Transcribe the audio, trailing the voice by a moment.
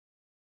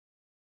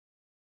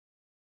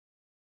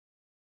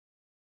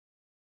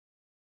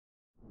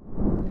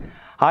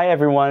Hi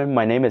everyone,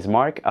 my name is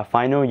Mark, a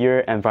final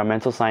year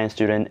environmental science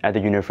student at the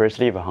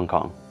University of Hong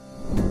Kong.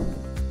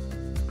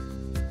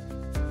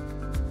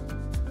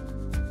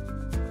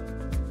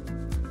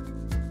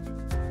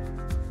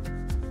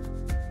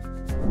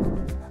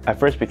 I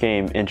first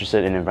became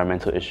interested in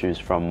environmental issues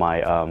from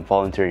my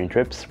volunteering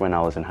trips when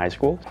I was in high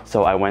school.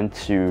 So I went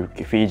to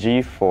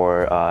Fiji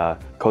for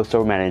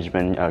coastal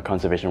management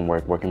conservation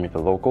work, working with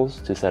the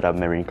locals to set up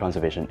marine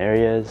conservation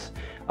areas,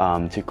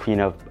 to clean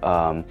up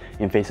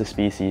invasive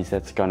species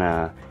that's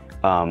gonna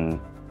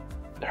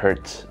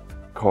hurt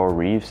coral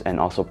reefs and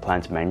also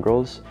plant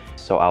mangroves.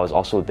 So I was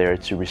also there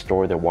to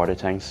restore their water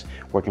tanks,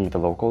 working with the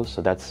locals.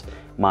 So that's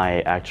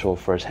my actual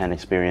first-hand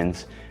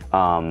experience.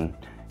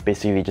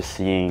 Basically just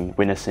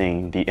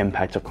witnessing the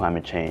impact of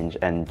climate change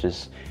and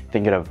just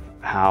thinking of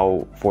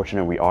how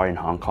fortunate we are in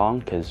Hong Kong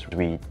because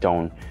we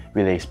don't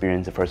really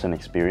experience the first-hand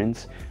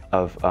experience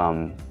of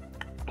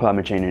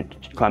climate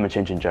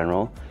change in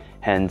general.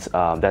 Hence,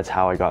 that's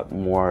how I got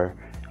more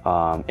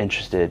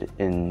interested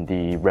in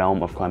the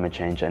realm of climate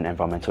change and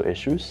environmental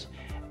issues.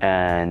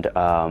 And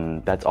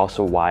that's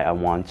also why I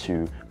want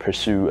to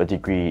pursue a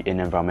degree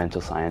in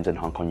environmental science in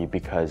Hong Kong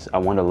because I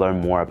want to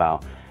learn more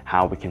about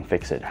how we can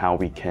fix it, how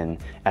we can,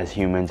 as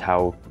humans,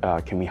 how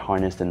can we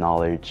harness the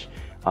knowledge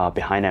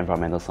behind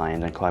environmental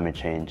science and climate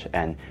change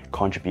and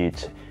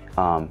contribute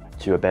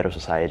to a better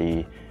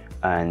society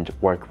and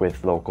work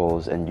with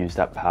locals and use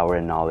that power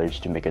and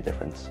knowledge to make a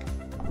difference.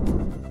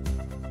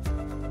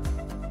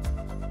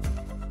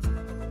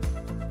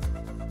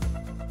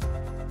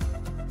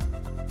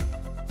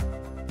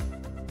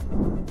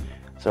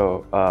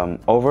 So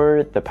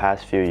over the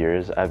past few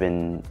years, I've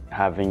been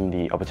having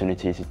the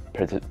opportunity to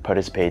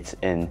participate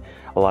in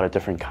a lot of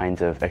different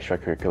kinds of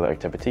extracurricular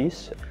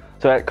activities.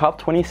 So at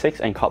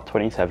COP26 and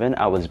COP27,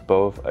 I was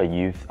both a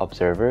youth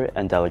observer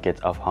and delegate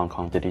of Hong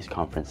Kong to these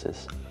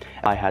conferences.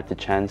 I had the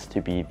chance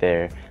to be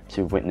there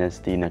to witness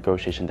the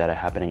negotiation that are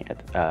happening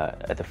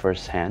at the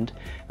first-hand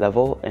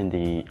level in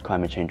the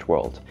climate change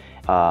world.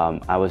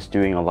 I was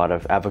doing a lot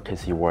of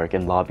advocacy work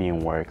and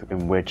lobbying work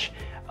in which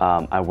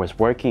I was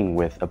working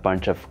with a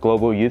bunch of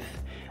global youth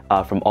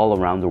from all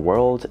around the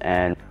world,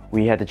 and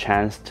we had the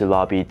chance to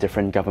lobby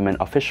different government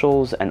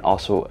officials and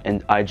also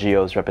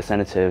NGOs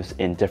representatives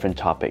in different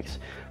topics.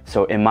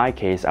 So in my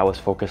case, I was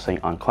focusing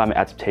on climate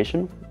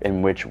adaptation,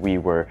 in which we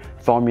were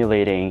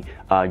formulating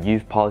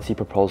youth policy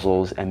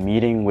proposals and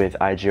meeting with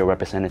NGO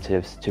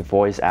representatives to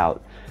voice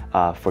out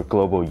for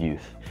global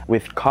youth.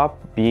 With COP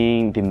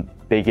being the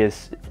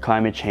biggest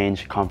climate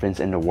change conference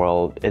in the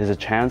world, it is a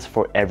chance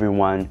for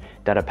everyone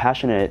that are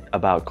passionate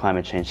about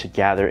climate change to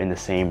gather in the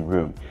same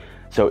room.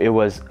 So it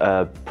was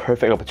a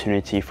perfect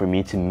opportunity for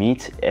me to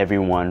meet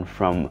everyone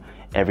from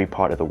every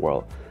part of the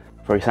world.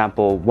 For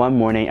example, one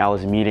morning I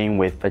was meeting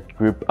with a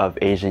group of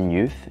Asian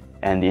youth,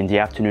 and in the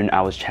afternoon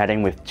I was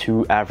chatting with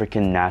 2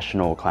 African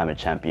national climate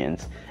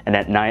champions. And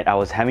at night I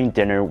was having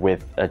dinner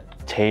with a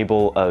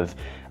table of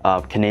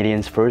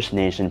Canadians' First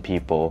Nation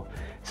people.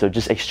 So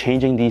just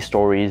exchanging these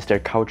stories, their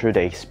culture,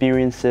 their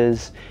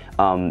experiences,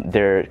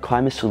 their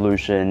climate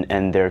solution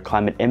and their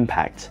climate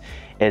impact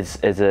is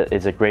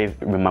a great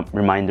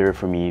reminder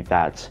for me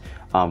that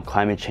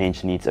climate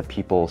change needs a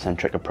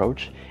people-centric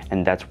approach,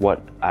 and that's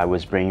what I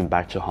was bringing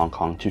back to Hong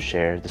Kong to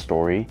share the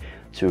story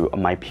to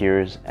my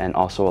peers and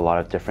also a lot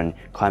of different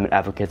climate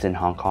advocates in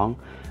Hong Kong,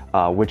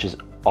 which is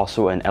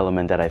also an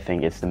element that I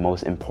think is the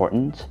most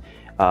important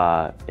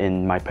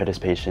in my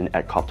participation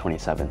at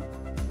COP27.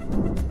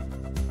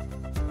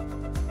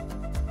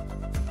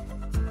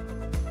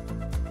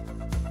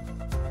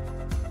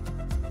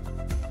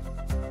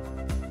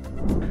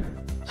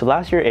 So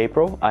last year,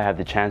 April, I had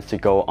the chance to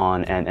go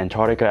on an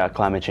Antarctica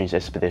climate change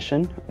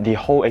expedition. The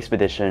whole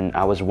expedition,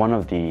 I was one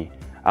of the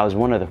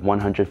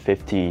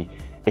 150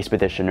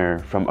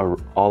 expeditioners from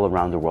all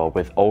around the world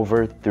with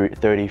over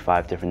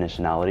 35 different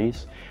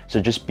nationalities. So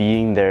just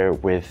being there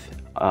with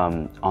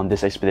on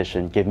this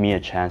expedition gave me a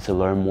chance to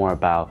learn more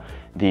about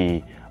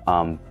the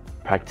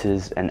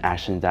practice and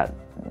action that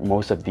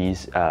most of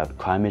these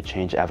climate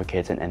change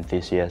advocates and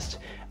enthusiasts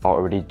are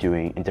already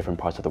doing in different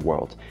parts of the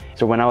world.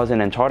 So when I was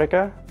in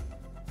Antarctica,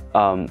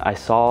 I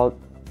saw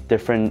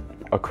different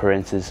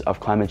occurrences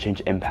of climate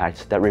change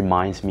impacts that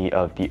reminds me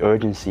of the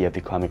urgency of the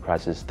climate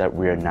crisis that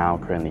we are now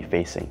currently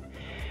facing.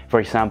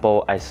 For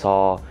example, I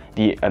saw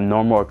the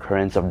abnormal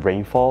occurrence of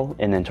rainfall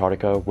in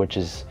Antarctica, which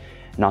is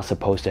not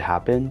supposed to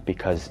happen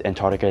because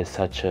Antarctica is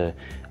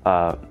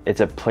it's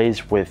a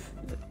place with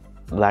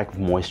lack of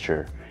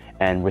moisture.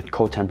 And with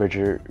cold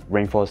temperature,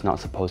 rainfall is not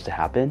supposed to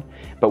happen.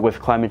 But with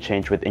climate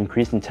change, with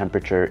increase in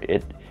temperature,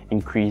 it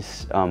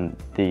increased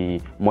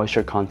the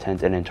moisture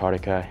content in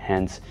Antarctica,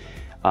 hence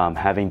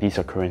having these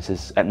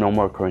occurrences,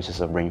 abnormal occurrences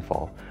of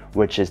rainfall,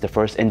 which is the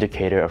first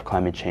indicator of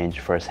climate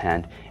change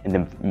firsthand in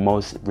the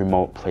most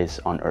remote place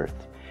on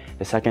Earth.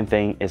 The second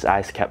thing is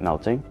ice cap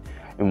melting,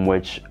 in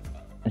which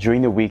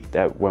during the week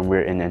that when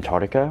we're in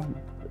Antarctica,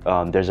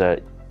 there's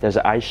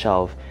an ice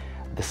shelf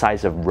the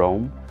size of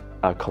Rome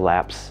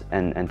collapse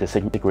and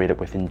disintegrated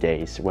within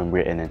days when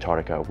we're in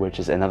Antarctica, which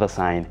is another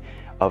sign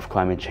of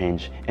climate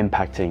change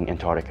impacting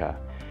Antarctica.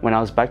 When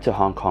I was back to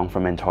Hong Kong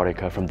from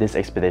Antarctica from this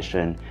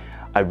expedition,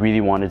 I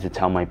really wanted to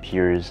tell my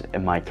peers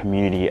and my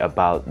community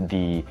about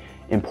the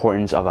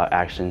importance of our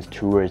actions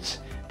towards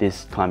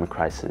this climate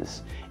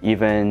crisis.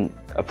 Even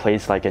a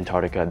place like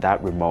Antarctica,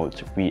 that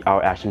remote,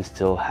 our actions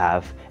still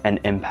have an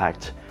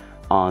impact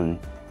on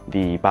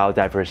the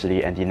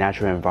biodiversity and the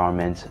natural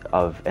environment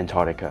of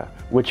Antarctica,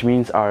 which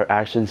means our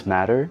actions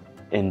matter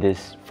in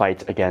this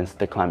fight against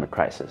the climate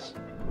crisis.